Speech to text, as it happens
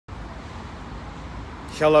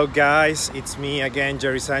Hello guys, it's me again,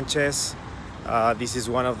 Jerry Sanchez. This is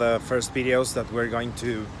one of the first videos that we're going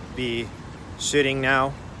to be shooting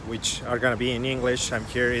now, which are going to be in English. I'm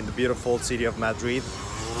here in the beautiful city of Madrid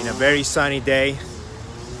in a very sunny day.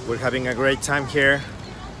 We're having a great time here.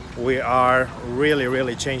 We are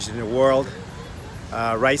really changing the world,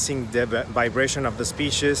 raising the vibration of the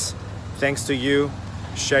species. Thanks to you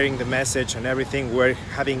sharing the message and everything, we're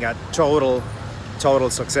having a total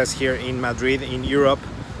success here in Madrid, in Europe.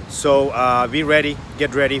 So be ready,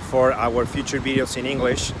 get ready for our future videos in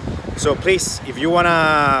English. So please, if you want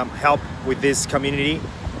to help with this community,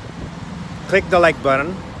 click the like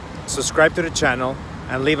button, subscribe to the channel,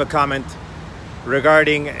 and leave a comment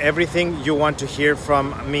regarding everything you want to hear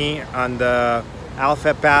from me on the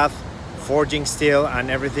Alpha path, forging steel,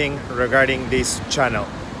 and everything regarding this channel.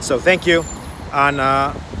 So thank you, and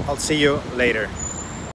I'll see you later.